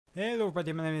Hello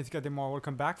everybody, my name is Gademar.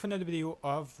 Welcome back for another video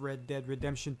of Red Dead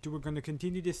Redemption 2. We're going to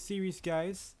continue this series,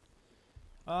 guys.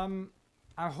 I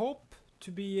hope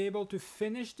to be able to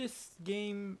finish this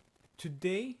game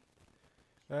today.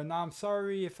 Now I'm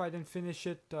sorry if I didn't finish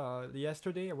it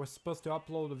yesterday. I was supposed to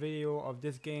upload a video of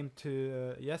this game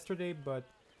to yesterday, but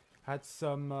had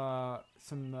some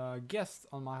guests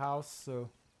on my house, so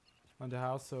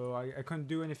I couldn't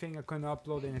do anything. I couldn't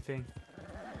upload anything.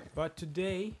 But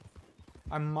today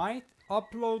I might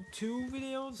upload 2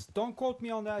 videos. Don't quote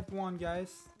me on that one,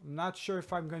 guys. I'm not sure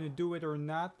if I'm gonna do it or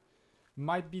not.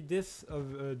 Might be this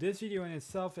video in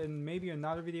itself and maybe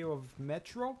another video of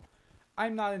Metro.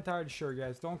 I'm not entirely sure,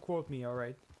 guys. Don't quote me,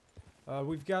 alright?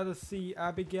 We've got to see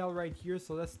Abigail right here,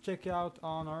 so let's check out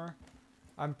on her.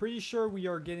 I'm pretty sure we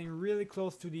are getting really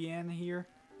close to the end here.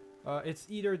 It's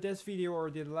either this video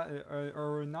or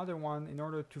or another one in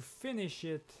order to finish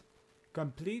it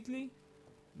completely.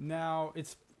 Now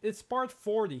it's part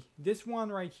 40. This one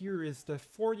right here is the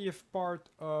 40th part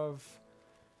of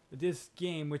this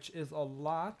game, which is a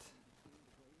lot.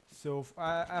 So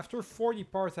after 40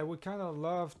 parts, I would kind of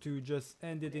love to just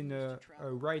end it in a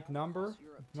right number.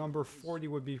 Number 40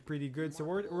 would be pretty good. So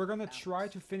we're gonna try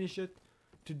to finish it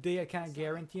today. I can't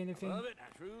guarantee anything. Love it,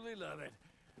 I truly love it.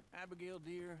 Abigail,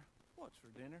 dear, what's for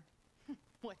dinner?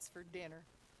 What's for dinner?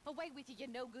 Away with you, you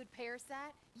no good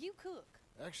parasite. You cook.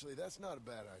 Actually, that's not a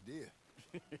bad idea.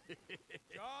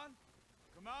 John,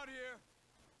 come out here.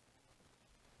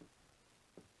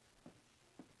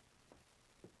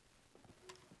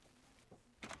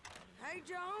 Hey,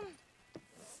 John.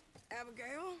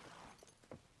 Abigail.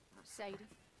 Sadie.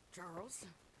 Charles.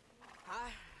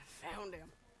 I found him.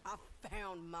 I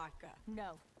found Micah.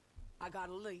 No. I got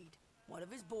a lead. One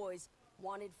of his boys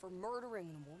wanted for murdering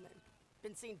a woman.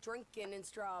 Been seen drinking in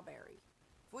Strawberry.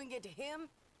 If we can get to him,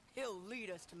 he'll lead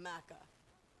us to Micah.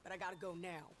 But I gotta go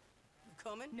now. You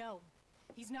coming? No.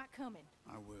 He's not coming.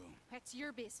 I will. That's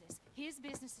your business. His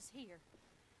business is here.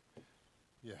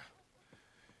 Yeah.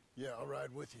 Yeah, I'll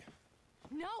ride with you.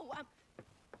 No,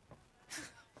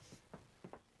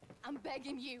 I'm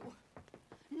begging you.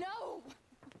 No!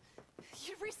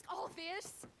 You'd risk all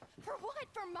this? For what?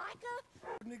 For Micah? It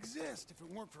wouldn't exist if it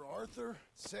weren't for Arthur,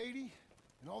 Sadie,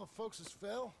 and all the folks as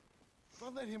fell. If I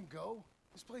let him go,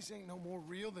 this place ain't no more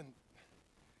real than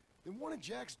one of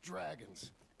Jack's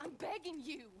dragons. I'm begging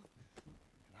you.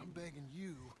 And I'm begging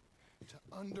you to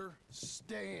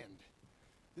understand.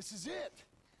 This is it.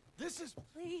 This is...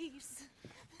 Please.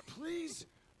 Please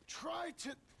try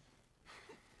to...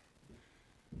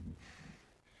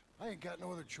 I ain't got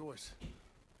no other choice.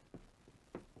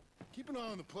 Keep an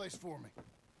eye on the place for me.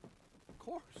 Of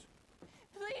course.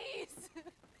 Please.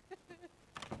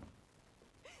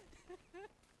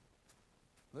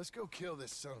 Let's go kill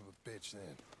this son of a bitch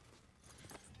then.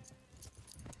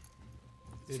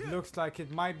 It looks like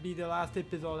it might be the last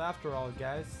episode after all,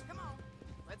 guys. Come on.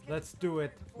 Let's do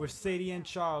it with Sadie and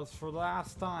Charles for the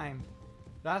last time.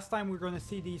 Last time we're gonna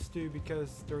see these two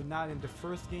because they're not in the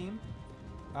first game.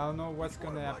 I don't know what's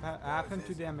gonna happen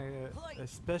to them,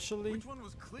 especially. Which one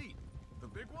was Cleet? The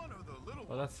big one or the little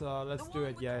But one? let's do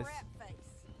it, guys.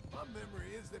 My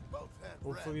memory is they both had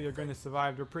Hopefully they're gonna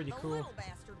survive. They're pretty The cool. little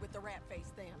bastard with the rat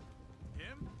face then.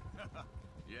 Him?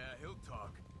 Yeah, he'll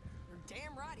talk. You're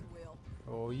damn right he will.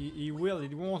 Oh, he will.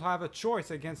 He won't have a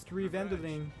choice against 3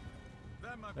 Venderling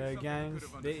That might be something we gangs.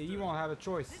 could have He understood. won't have a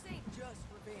choice. This ain't just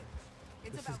revenge.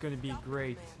 It's This is about gonna be stopping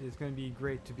great. man. It's gonna be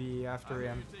great to be I after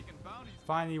hear him. you're taking bounties.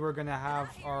 Finally, we're gonna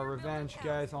have our revenge,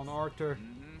 guys, on Arthur.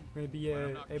 We're gonna be But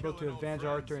I'm not able to killing old avenge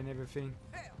friends. Arthur and everything.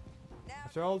 Hell,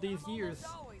 After all nowadays, these I'm years.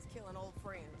 almost always killing old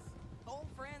friends. Old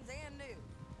friends and new.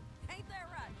 Ain't that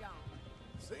right, John?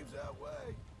 Seems that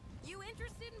way. You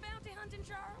interested in bounty hunting,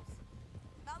 Charles?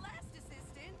 My last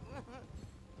assistant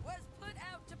was put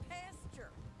out to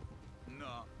pasture.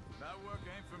 No, that work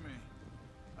ain't for me.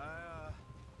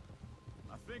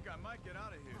 I think I might get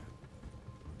out of here.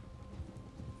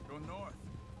 Go north.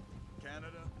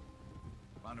 Canada.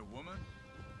 Find a woman.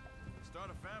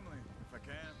 Start a family, if I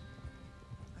can.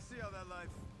 I see how that life...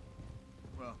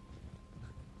 Well,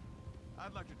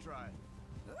 I'd like to try it.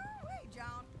 Ooh-wee,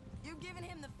 John. You've given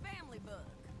him the family bug.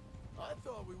 I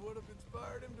thought we would have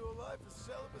inspired him to a life of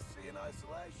celibacy and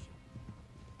isolation.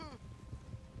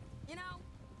 You know,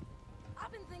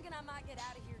 I've been thinking I might get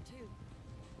out of here too.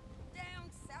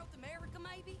 Down South America,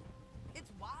 maybe?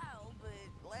 It's wild, but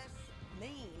less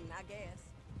mean, I guess.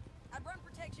 I'd run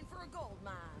protection for a gold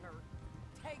mine, or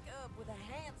take up with a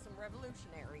handsome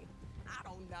revolutionary. I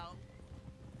don't know.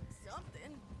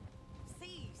 Something.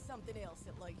 See something else,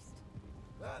 at least.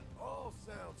 That all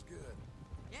sounds good.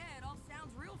 Yeah, it all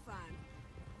sounds real fine.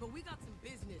 but we got some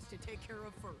business to take care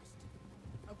of first.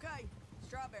 Okay,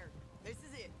 Strawberry, this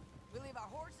is it. We leave our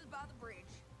horses by the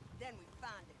bridge, then we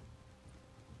find it.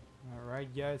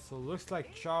 Alright guys, so looks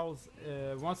like Charles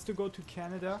wants to go to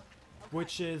Canada,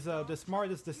 which is the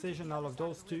smartest decision out of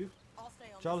those two. I'll stay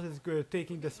on Charles this. is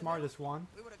taking the smartest one.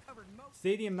 We would have covered most.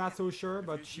 Sadie, I'm not so sure,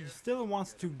 but she still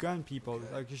wants to gun people.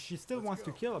 Like, she still wants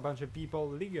to kill a bunch of people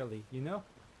legally, you know?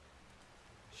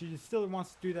 She still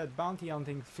wants to do that bounty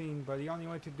hunting thing, but the only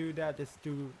way to do that is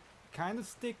to kind of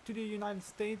stick to the United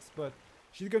States, but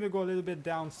she's gonna go a little bit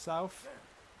down south.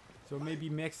 So maybe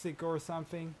Mexico or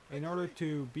something, in order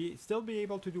to still be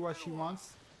able to do what she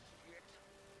wants,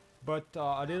 but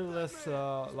a little less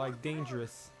like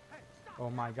dangerous. Oh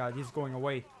my god, he's going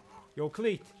away. Yo,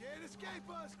 Cleet, Can't escape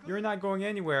us. you're not going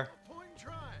anywhere. Point in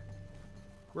trying.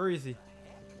 Where is he?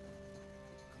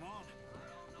 Come on.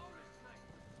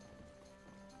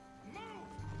 Move!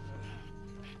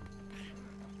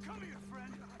 Come here,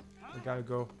 friend. We gotta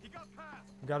go. He got past.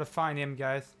 We gotta find him,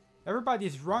 guys.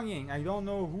 Everybody's running. I don't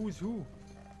know who's who.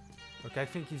 Okay, I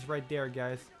think he's right there,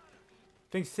 guys.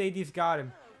 I think Sadie's got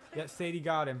him. Yeah, Sadie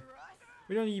got him.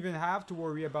 We don't even have to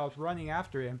worry about running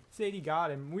after him. Sadie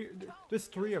got him. There's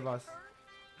three of us.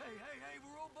 Hey,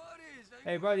 we're all buddies.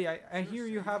 Hey, buddy, I hear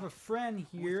you have a friend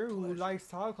here who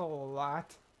likes alcohol a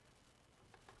lot.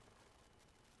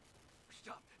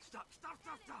 Stop.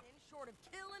 Anything short of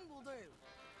killing will do.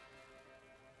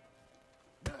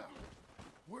 Now,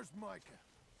 where's Micah?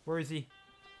 Where is he?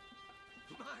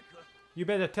 Micah. You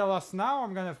better tell us now.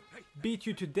 I'm gonna beat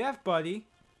you to death, buddy.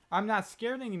 I'm not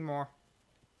scared anymore.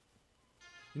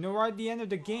 You know, we're at the end of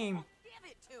the game. Give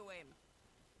it to him.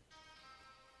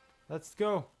 Let's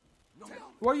go.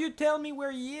 Well, you tell me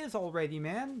where he is already,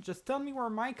 man. Just tell me where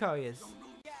Micah is.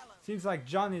 Seems like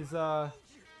John is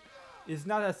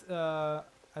not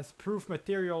as proof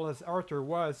material as Arthur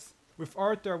was. With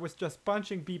Arthur, I was just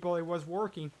punching people. It was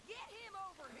working. Get him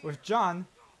over here. With John,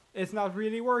 it's not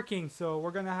really working. So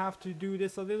we're gonna have to do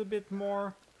this a little bit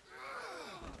more.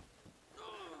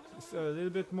 It's a little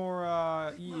bit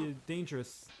more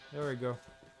dangerous. There we go.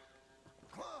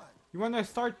 Clyde, You wanna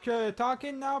start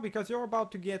talking now because you're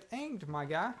about to get hanged, my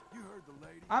guy. you heard the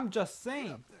lady. I'm just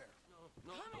saying. Up there.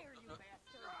 Come here, you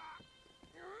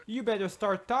bastard. You better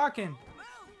start talking. Move.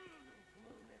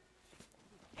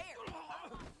 Here.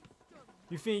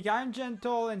 You think I'm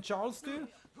gentle and Charles too?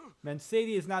 Man,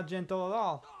 Sadie is not gentle at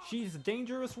all. She's a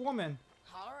dangerous woman.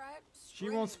 All right. She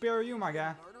won't spare you, my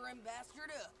guy. Murder him bastard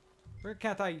up. Where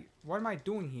can't I... What am I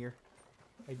doing here?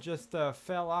 I just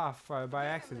fell off by Give him the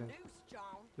accident. noose, John.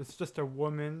 There's just a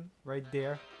woman right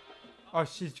there. Oh,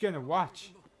 she's gonna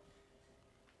watch.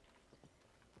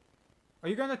 Are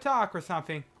you gonna talk or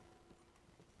something?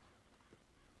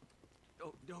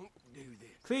 Don't do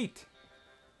this. Cleet,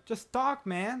 just talk,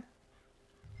 man.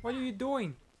 What are you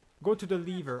doing? Go to the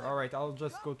lever. Alright, I'll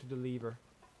just go to the lever.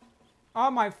 Oh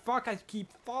my fuck, I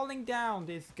keep falling down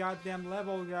this goddamn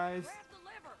level, guys. Grab the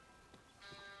liver.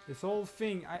 This whole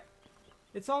thing,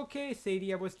 it's okay,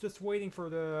 Sadie. I was just waiting for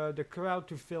the crowd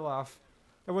to fill off.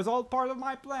 It was all part of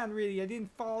my plan, really. I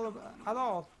didn't fall at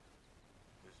all.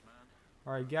 This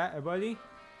man. Alright, buddy.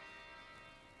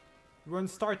 You want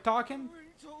to start talking? already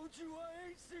told you I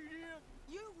ain't seen him.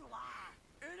 You lie.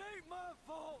 It ain't my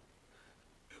fault.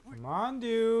 Come on,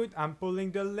 dude. I'm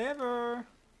pulling the lever.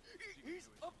 He's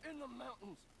up in the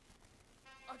mountains.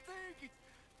 I think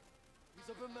he's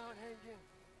up in Mount Hagen.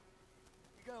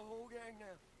 He got a whole gang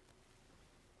now.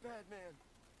 Bad man.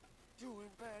 Doing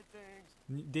bad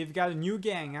things. They've got a new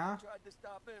gang, huh? Tried to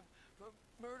stop him from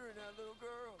murdering that little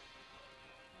girl.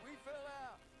 We fell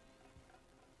out.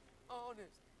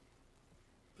 Honest.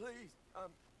 Please,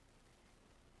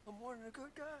 I'm one of the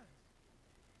good guys.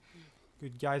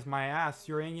 Good guys, my ass.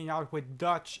 You're hanging out with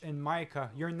Dutch and Micah.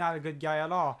 You're not a good guy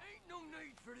at all. Ain't no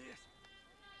need for this.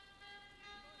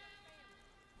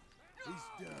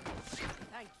 He's done.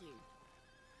 Thank you.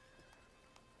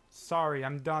 Sorry,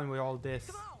 I'm done with all this.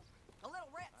 Come on. A little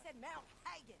rat said Mount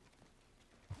Hagen.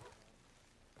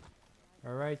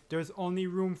 Alright, there's only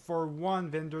room for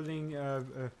one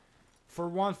Venderling, for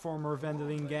one former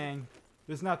Venderling gang.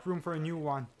 There's not room for a new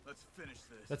one. Let's finish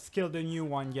this. Let's kill the new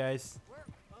one, guys. We're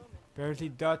coming. Apparently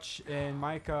Dutch and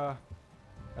Micah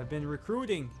have been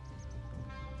recruiting.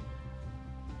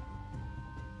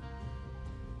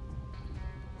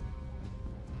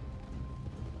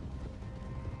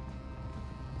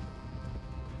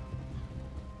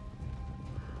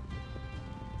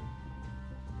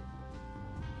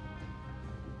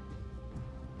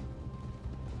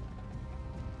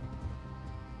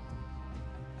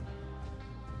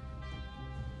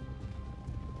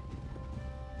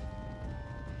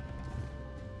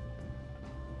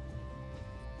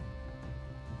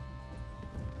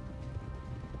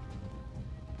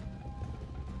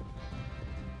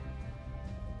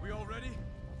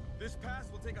 This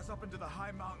pass will take us up into the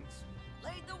high mountains.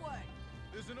 Lead the way.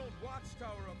 There's an old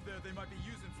watchtower up there they might be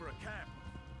using for a camp.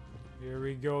 Here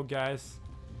we go, guys.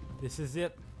 This is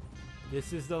it.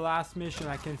 This is the last mission.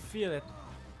 I can feel it.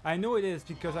 I know it is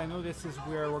because I know this is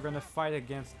where we're gonna fight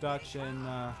against Dutch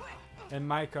and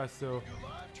Micah. So,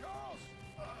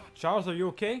 Charles, are you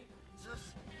okay?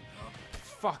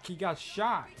 Fuck, he got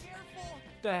shot.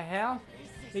 What the hell?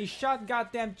 They shot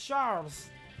goddamn Charles.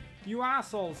 You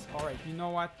assholes. All right, you know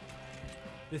what?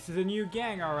 This is a new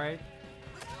gang, all right.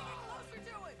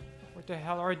 What the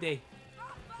hell are they?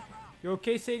 You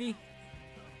okay, Sadie?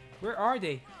 Where are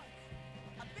they?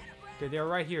 Okay, they're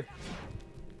right here.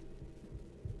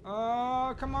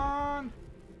 Oh, come on!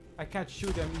 I can't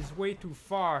shoot him. He's way too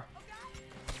far.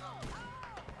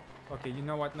 Okay, you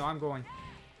know what? No, I'm going.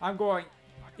 I'm going.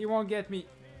 He won't get me.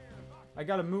 I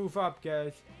gotta move up,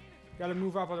 guys. Gotta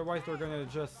move up, otherwise they're gonna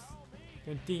just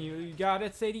continue. You got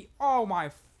it, Sadie? Oh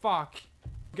my fuck!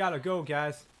 Gotta go,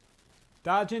 guys.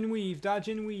 Dodge and weave. Dodge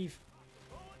and weave.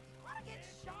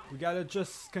 We gotta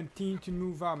just continue to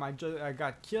move up. I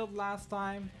got killed last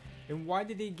time. And why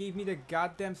did they give me the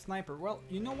goddamn sniper? Well,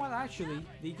 you know what, actually,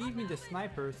 they gave me the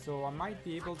sniper, so I might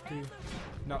be able to...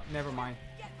 No, never mind.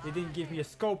 They didn't give me a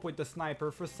scope with the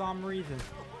sniper for some reason.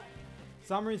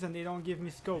 Some reason they don't give me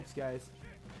scopes, guys.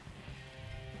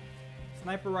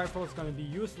 Sniper rifle is gonna be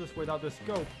useless without the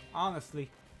scope, honestly.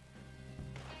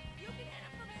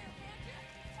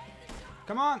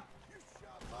 Come on!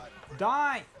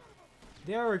 Die!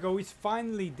 There we go, he's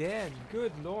finally dead.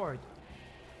 Good lord.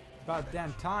 About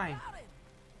damn time.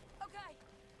 Okay,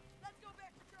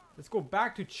 let's go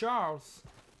back to Charles.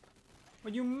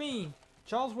 What do you mean?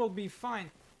 Charles will be fine.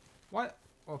 What?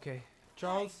 Okay.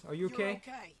 Charles, are you okay?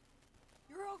 You're okay.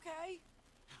 You're okay.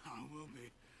 I will be.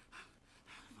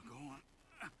 Go on.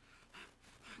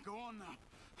 Go on now.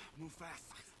 Move fast.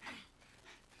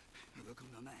 They'll come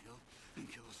down that hill and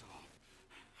kill us all.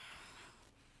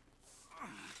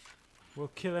 We'll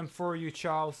kill him for you,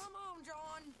 Charles. Come on,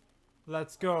 John.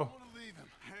 Let's go. I want to leave him.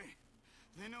 Hey,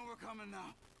 they know we're coming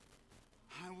now.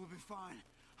 I will be fine.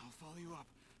 I'll follow you up.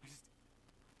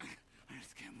 I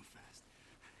just can't move fast.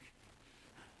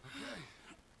 Okay.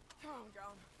 Come on,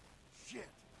 John. Shit.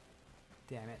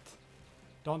 Damn it.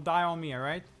 Don't die on me,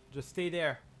 alright? Just stay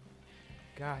there.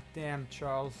 God damn,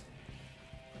 Charles.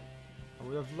 I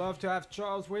would have loved to have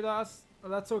Charles with us. But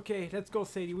that's okay. Let's go,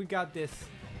 Sadie. We got this.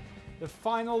 The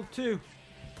final two.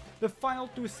 The final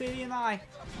two, Sadie and I.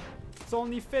 It's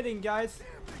only fitting, guys.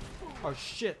 Oh,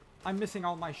 shit. I'm missing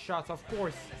all my shots, of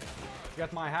course.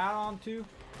 Got my hat on, too.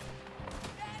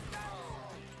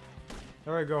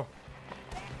 There we go.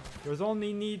 There's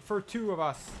only need for two of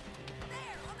us.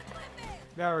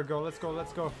 There we go. Let's go.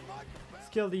 Let's go. Let's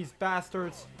kill these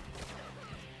bastards.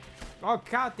 Oh,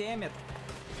 god damn it.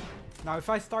 Now, if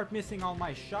I start missing all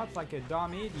my shots like a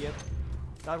dumb idiot,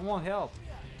 that won't help.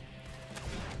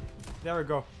 There we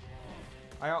go.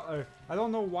 I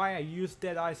don't know why I use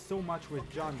Deadeye so much with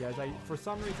John, guys. For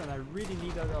some reason, I really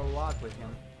need that a lot with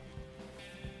him.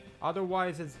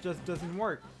 Otherwise, it just doesn't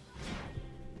work.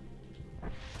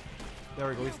 There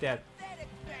we go, he's dead.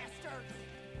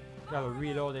 Gotta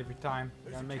reload every time.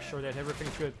 Gotta make sure that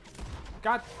everything's good.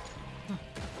 God!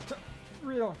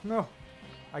 Reload, no!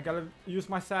 I gotta use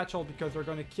my satchel because they're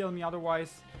gonna kill me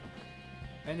otherwise.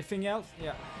 Anything else?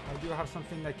 Yeah, I do have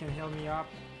something that can heal me up.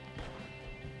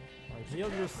 Right,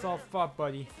 heal yourself up,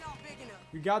 buddy.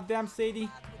 You goddamn Sadie.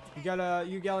 You gotta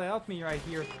help me right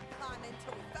here.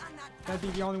 Can't be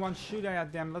the only one shooting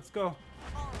at them. Let's go.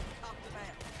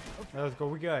 Let's go,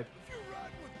 we good.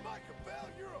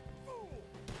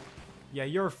 Yeah,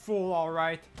 you're a fool,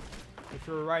 alright. If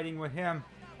you're riding with him.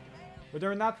 But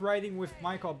they're not riding with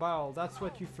Michael Bell. That's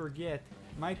what you forget.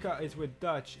 Micah is with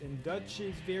Dutch, and Dutch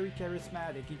is very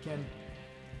charismatic. He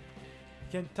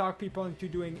can talk people into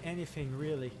doing anything,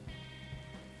 really.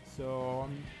 So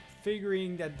I'm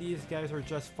figuring that these guys are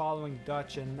just following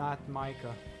Dutch and not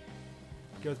Micah.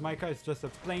 Because Micah is just a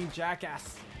plain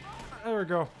jackass. There we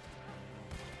go.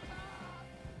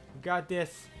 We got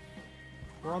this.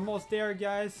 We're almost there,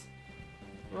 guys.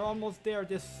 We're almost there.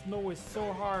 This snow is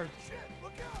so hard.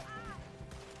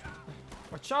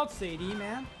 Watch out, Sadie,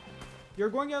 man. You're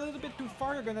going a little bit too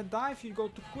far. You're gonna die if you go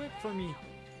too quick for me.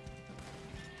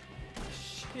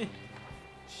 Shit.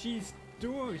 She's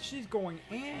going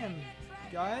in,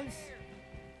 guys.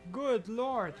 Good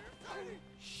lord.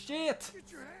 Shit.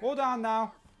 Hold on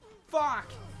now.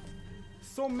 Fuck.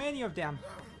 So many of them.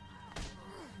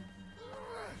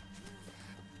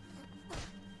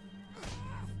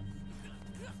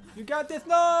 You got this.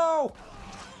 No.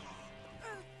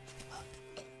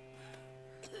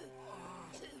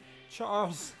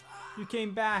 Charles. You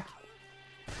came back.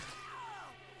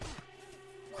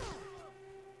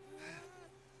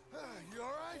 You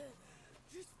alright?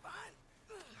 Just fine.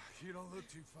 You don't look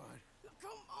too fine.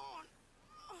 Come on.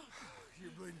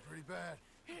 You're bleeding pretty bad.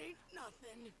 Ain't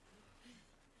nothing.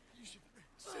 You should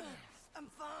sit down. I'm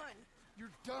fine.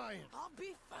 You're dying. I'll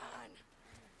be fine.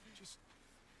 Just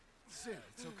sit.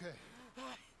 It's okay.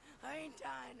 I ain't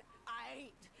dying. I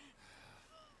ain't.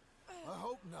 I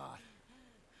hope not.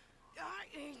 I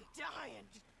ain't dying.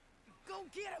 Just go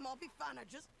get him. I'll be fine. I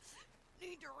just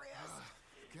need to rest.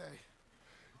 Okay.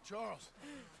 Charles,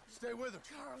 stay with her.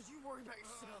 Charles, you worry about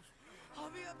yourself. I'll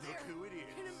be up there who it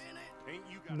is. in a minute. Ain't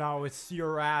you got Now it's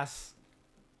your ass.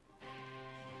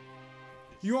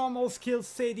 You almost killed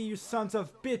Sadie, you sons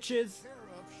of bitches. care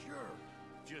of? Sure.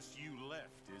 Just you left,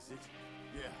 is it?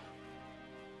 Yeah.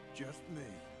 Just me.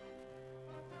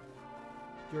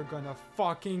 You're gonna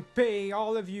fucking pay,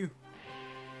 all of you.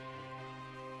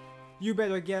 You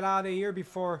better get out of here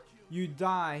before you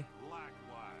die. Likewise.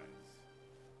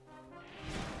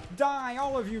 Die,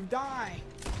 all of you, die.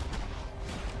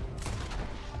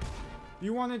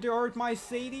 You wanted to hurt my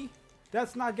Sadie?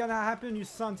 That's not gonna happen, you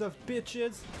sons of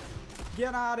bitches.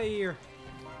 Get out of here.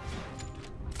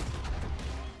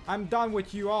 I'm done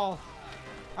with you all.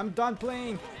 I'm done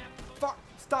playing. Fuck,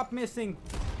 stop missing.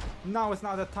 Now it's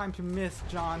not the time to miss,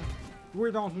 John.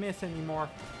 We don't miss anymore.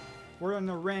 We're on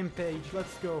a rampage.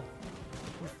 Let's go.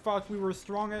 We thought we were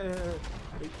strong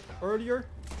earlier.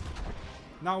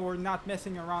 Now we're not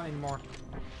messing around anymore.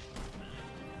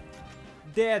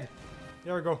 Dead.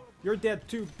 There we go. You're dead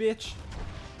too, bitch.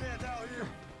 Dead out here.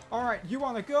 Alright, you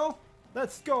wanna go?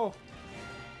 Let's go.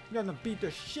 I'm gonna beat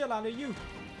the shit out of you.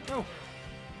 No.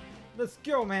 Let's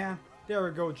go, man. There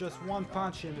we go. Just one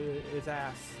punch in his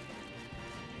ass.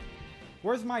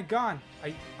 Where's my gun?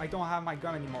 I don't have my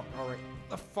gun anymore. Alright.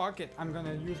 Fuck it. I'm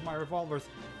gonna use my revolvers.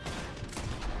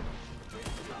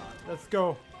 Let's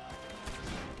go.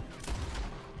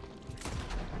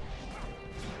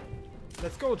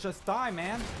 Let's go. Just die,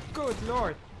 man. Good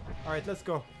lord. Alright, let's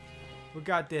go. We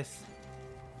got this.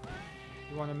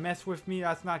 You wanna mess with me?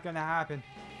 That's not gonna happen.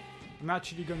 I'm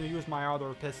actually gonna use my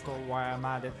other pistol while I'm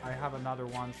at it. I have another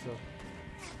one, so...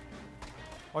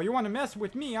 Oh, you wanna mess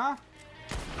with me, huh?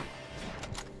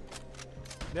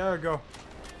 There we go.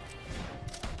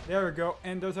 There we go.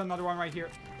 And there's another one right here.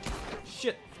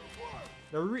 Shit.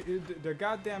 The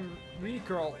goddamn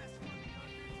recoil.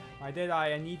 My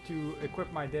Deadeye. I need to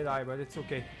equip my Deadeye, but it's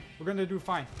okay. We're gonna do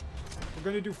fine. We're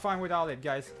gonna do fine without it,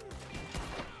 guys.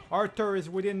 Arthur is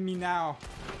within me now.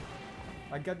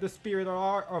 I got the spirit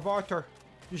of Arthur.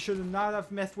 You should not have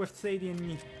messed with Sadie and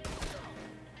me.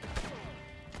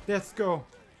 Let's go.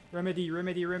 Remedy,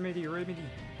 remedy, remedy, remedy.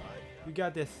 You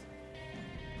got this.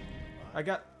 I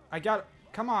got,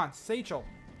 come on, Sachel.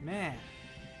 Man.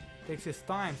 Takes his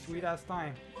time, sweet ass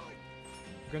time.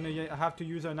 Gonna have to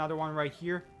use another one right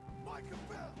here.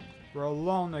 We're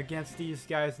alone against these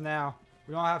guys now.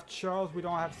 We don't have Charles, we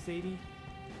don't have Sadie.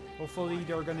 Hopefully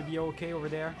they're gonna be okay over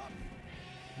there.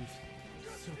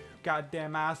 These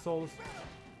goddamn assholes.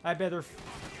 I better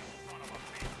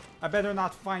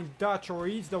not find Dutch, or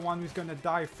he's the one who's gonna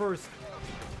die first.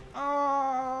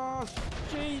 Oh,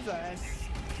 Jesus.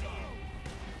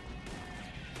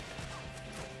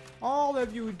 All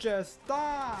of you just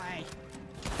die.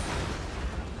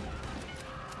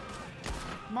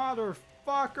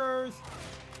 Motherfuckers.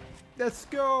 Let's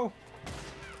go.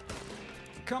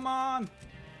 Come on.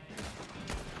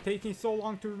 Taking so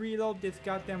long to reload this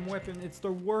goddamn weapon. It's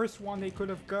the worst one they could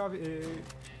have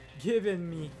given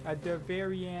me at the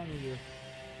very end here.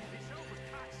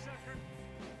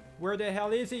 Where the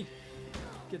hell is he?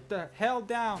 Get the hell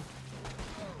down.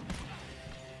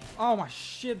 Oh my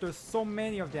shit, there's so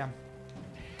many of them.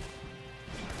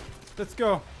 Let's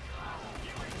go.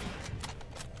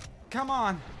 Come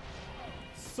on.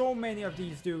 So many of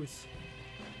these dudes.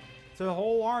 It's a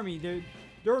whole army.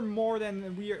 They're more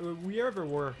than we ever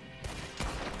were.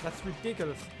 That's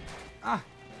ridiculous. Ah.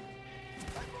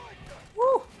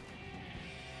 Woo.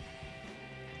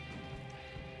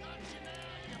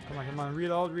 Come on,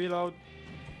 reload, reload.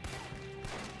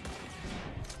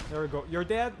 There we go. You're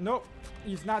dead? Nope.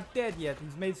 He's not dead yet.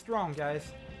 He's made strong,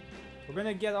 guys. We're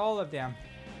gonna get all of them.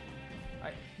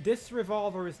 This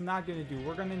revolver is not gonna do.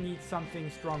 We're gonna need something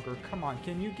stronger. Come on,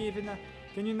 can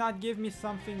you not give me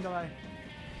something that I...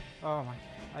 Oh my...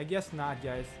 I guess not,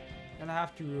 guys. Gonna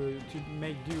have to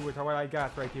make do with what I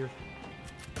got right here.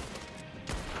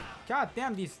 God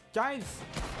damn, these guys!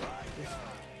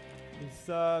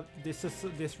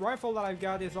 This rifle that I've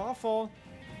got is awful.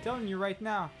 I'm telling you right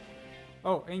now.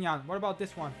 Oh, hang on. What about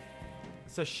this one?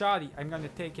 It's a shoddy. I'm gonna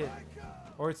take it.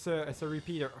 Or it's a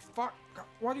repeater. Fuck!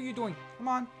 What are you doing? Come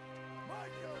on!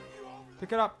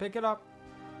 Pick it up! Pick it up!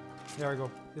 There we go.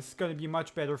 This is gonna be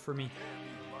much better for me.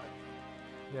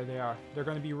 There they are. They're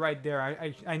gonna be right there.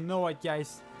 I know it,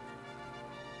 guys.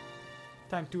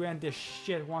 Time to end this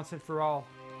shit once and for all.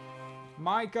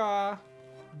 Micah!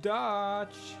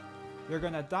 Dutch! You're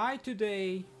gonna die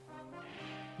today.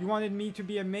 You wanted me to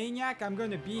be a maniac? I'm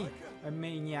gonna be a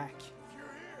maniac.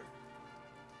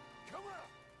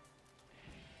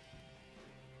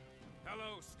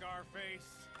 Hello,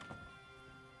 Scarface.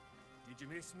 Did you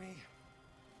miss me?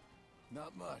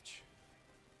 Not much.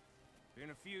 Been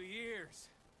a few years.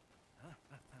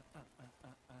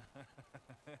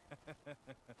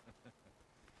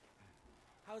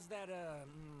 How's that,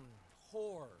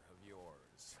 whore of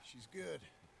yours? She's good.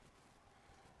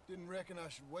 Didn't reckon I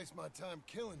should waste my time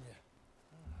killing you.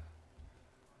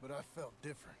 But I felt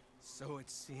different. So it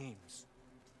seems.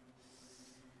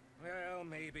 Well,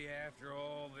 maybe after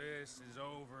all this is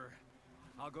over,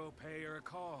 I'll go pay her a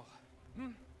call.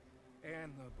 And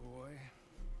the boy.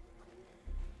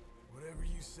 Whatever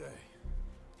you say.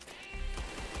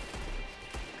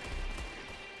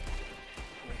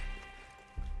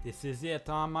 This is it,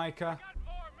 huh, Micah?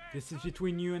 This is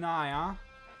between you and I, huh?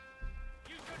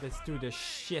 Let's do this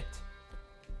shit.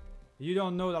 You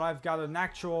don't know that I've got an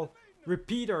actual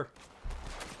repeater.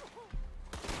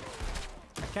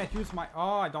 I can't use my...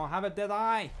 Oh, I don't have a dead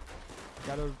eye.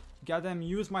 Gotta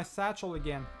use my satchel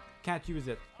again. Can't use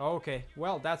it. Okay,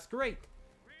 well, that's great.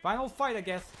 Final fight, I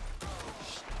guess.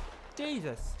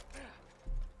 Jesus.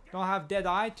 Don't have dead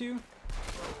eye too?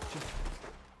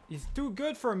 He's too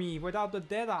good for me without the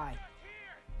dead eye.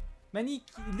 Man, he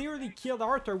literally killed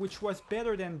Arthur, which was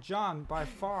better than John by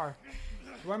far.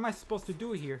 What am I supposed to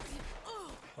do here?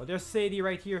 Oh, there's Sadie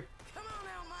right here. Come on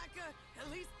now, Micah. At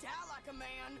least die like a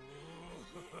man.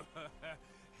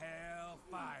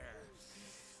 Hellfire.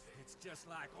 It's just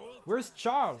like old. Where's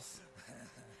Charles?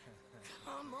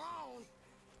 Come on.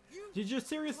 Did you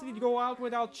seriously go out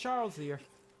without Charles here?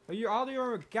 Are you out of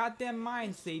your goddamn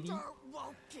mind, Sadie? Start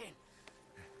walking.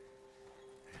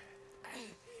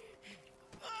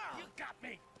 You got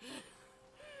me.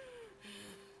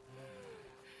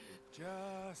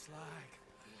 Just like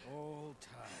old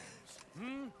times.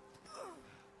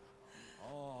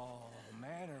 All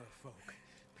manner of folk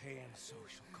paying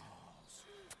social calls.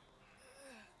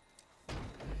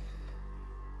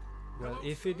 Well,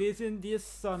 if it isn't this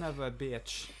son of a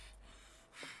bitch.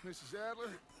 Mrs.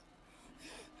 Adler,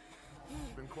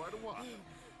 it's been quite a while.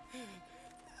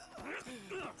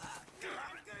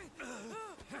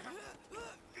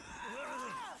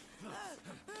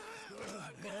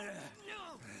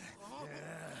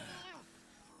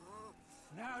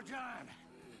 Now, John.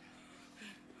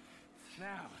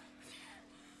 Now,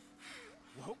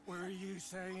 what were you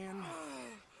saying?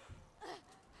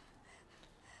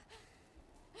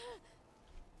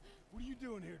 What are you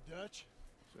doing here, Dutch?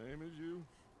 Same as you,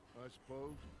 I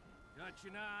suppose. Dutch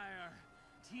and I are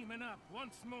teaming up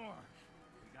once more.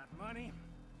 We got money.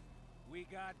 We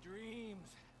got dreams.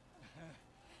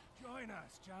 Join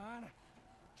us, John.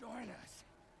 Join us.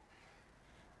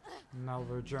 Now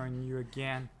we'll join you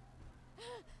again.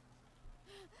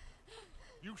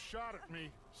 You shot at me,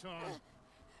 son.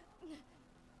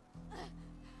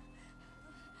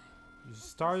 You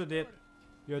started it.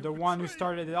 You're the one who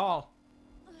started it all.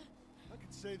 I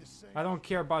could say the same. I don't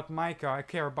care about Micah, I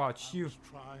care about I you. was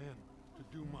trying to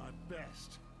do my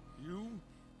best. You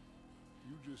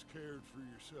just cared for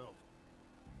yourself.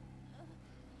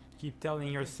 Keep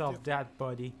telling yourself that,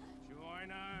 buddy.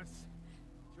 Join us.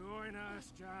 Join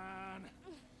us, John.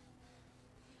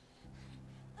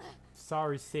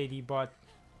 Sorry, Sadie, but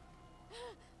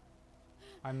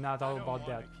I'm not all about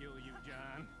that. I don't want to kill you,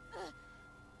 John.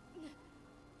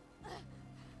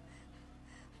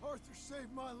 Arthur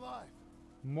saved my life.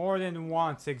 More than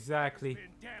once, exactly. Been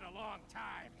dead a long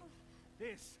time.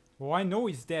 This Oh, I know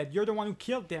he's dead. You're the one who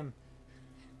killed him.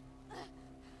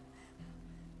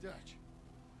 Dutch.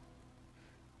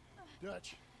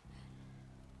 Dutch.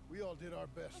 We all did our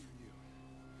best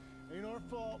for you. Ain't our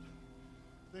fault.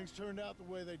 Things turned out the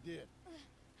way they did.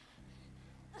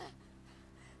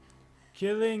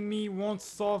 Killing me won't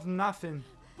solve nothing.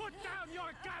 put down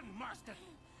your gun, Marston.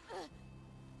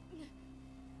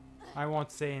 I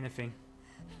won't say anything.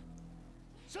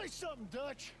 Say something,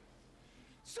 Dutch.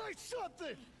 Say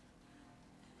something.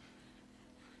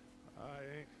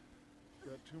 I ain't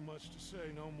got too much to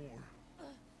say no more.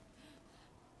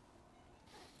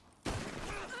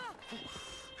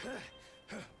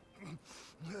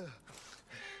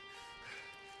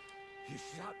 You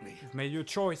shot me. You've made your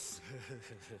choice.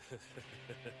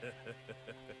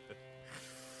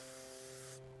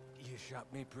 you shot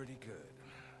me pretty good.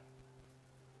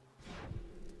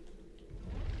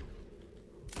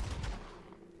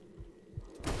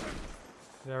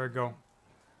 There we go.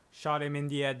 Shot him in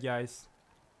the head, guys.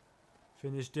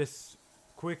 Finish this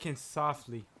quick and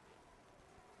softly.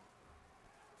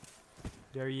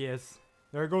 There he is.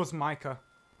 There goes Micah.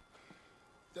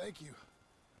 Thank you.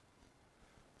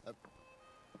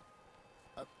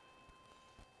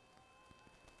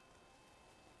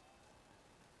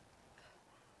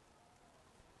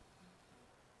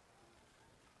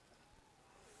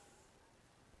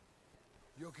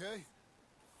 You okay?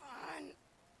 Fine.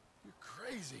 You're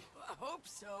crazy. I hope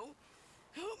so.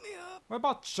 Help me up. What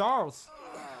about Charles?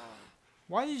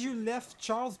 Why did you left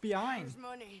Charles behind? There's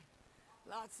money.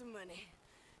 Lots of money.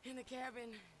 In the cabin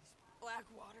is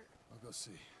Blackwater. I'll go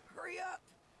see. Hurry up.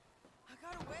 I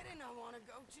got a wedding I want to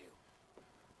go to.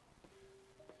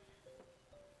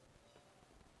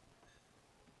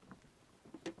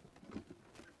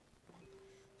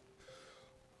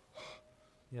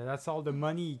 Yeah, that's all the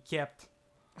money he kept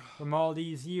from all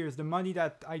these years. The money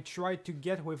that I tried to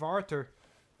get with Arthur.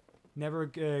 Never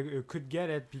could get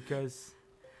it because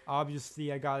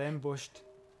obviously I got ambushed.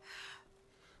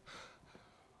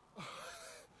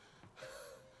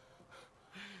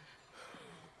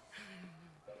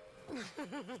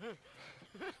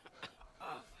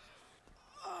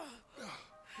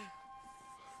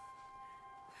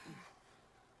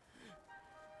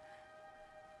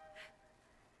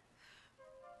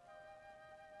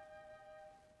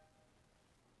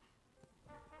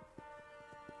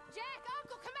 Jack,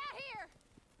 Uncle, come out here!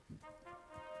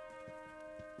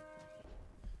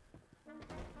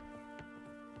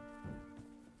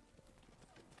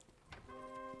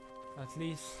 At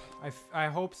least I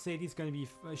hope Sadie's gonna be.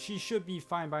 She should be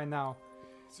fine by now.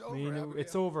 It's I over. mean, Abigail.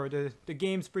 it's over. The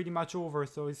game's pretty much over,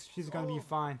 so she's gonna be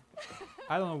fine.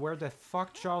 I don't know where the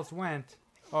fuck Charles went.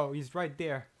 Oh, he's right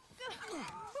there.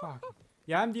 Fuck.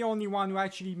 Yeah, I'm the only one who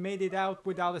actually made it out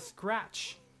without a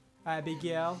scratch,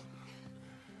 Abigail.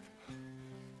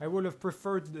 I would have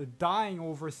preferred dying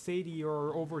over Sadie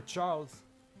or over Charles.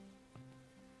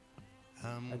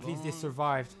 At least they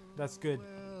survived. That's good.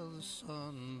 Where the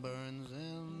sun burns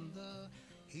and the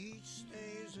heat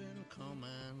stays in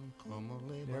command. Come on,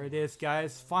 lady. There it is,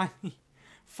 guys.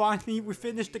 Finally, we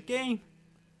finished the game.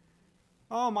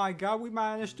 Oh my god, we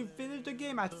managed to finish the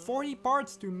game at 40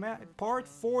 parts to part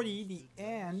 40, the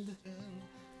end.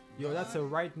 Yo, that's a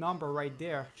right number right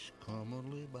there. Come on,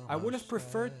 lady, by I would my have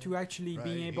preferred side. to actually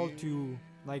being right able here. to,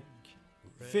 like,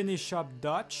 finish up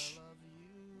Dutch.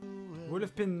 Would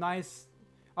have been nice.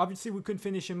 Obviously, we couldn't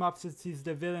finish him up since he's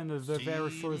the villain of the very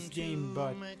first game,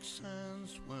 but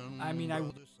I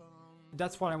mean,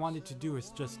 that's what I wanted to do,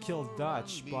 is just kill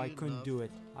Dutch, but I couldn't do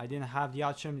it. I didn't have the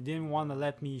option. They didn't want to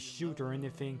let me shoot or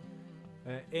anything.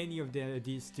 Any of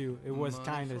these two. It was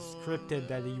kind of scripted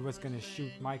that he was gonna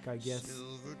shoot Micah, I guess.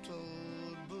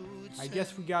 I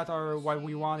guess we got our what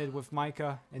we wanted with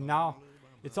Micah, and now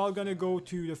it's all gonna go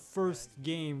to the first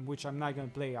game, which I'm not gonna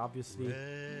play, obviously.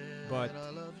 But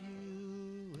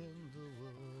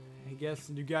I guess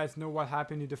you guys know what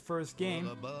happened in the first game,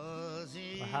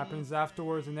 what happens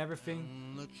afterwards and everything.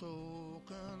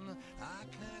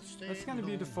 That's kind of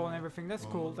beautiful and everything. That's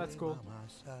cool. That's cool.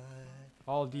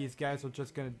 All these guys are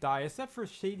just gonna die, except for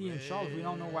Sadie and Charles. We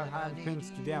don't know what happens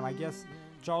to them. I guess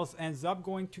Charles ends up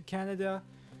going to Canada.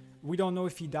 We don't know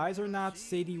if he dies or not.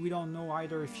 Sadie, we don't know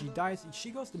either if she dies.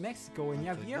 She goes to Mexico, and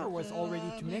Javier was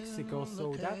already to Mexico,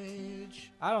 so that...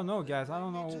 I don't know, guys. I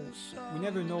don't know. We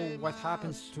never know what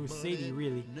happens to Sadie,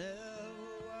 really.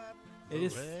 It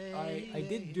is... I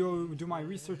did do my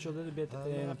research a little bit,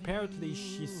 and apparently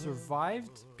she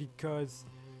survived because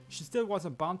she still was a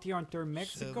bounty hunter in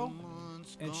Mexico,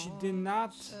 and she did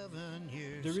not...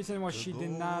 The reason why she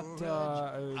did not...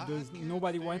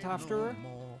 nobody went after her,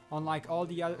 unlike all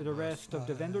the rest of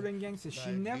the Vanderlyn gangs, is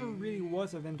she never really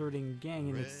was a Vanderlyn gang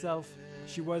in itself.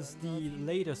 She was the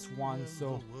latest one,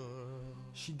 so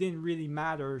she didn't really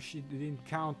matter. She didn't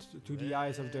count to the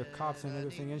eyes of the cops and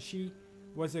everything, and she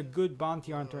was a good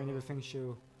bounty hunter and everything.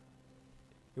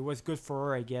 It was good for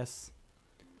her, I guess.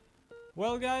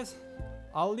 Well, guys,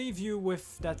 I'll leave you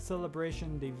with that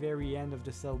celebration, the very end of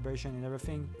the celebration and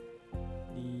everything,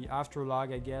 the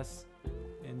afterlog, I guess.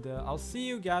 And I'll see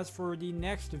you guys for the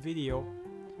next video.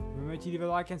 Remember to leave a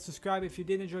like and subscribe if you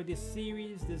did enjoy this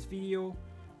series, this video.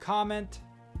 Comment,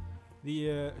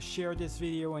 share this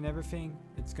video and everything.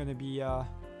 It's gonna be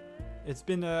it's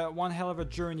been one hell of a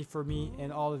journey for me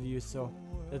and all of you. So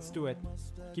let's do it.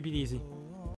 Keep it easy.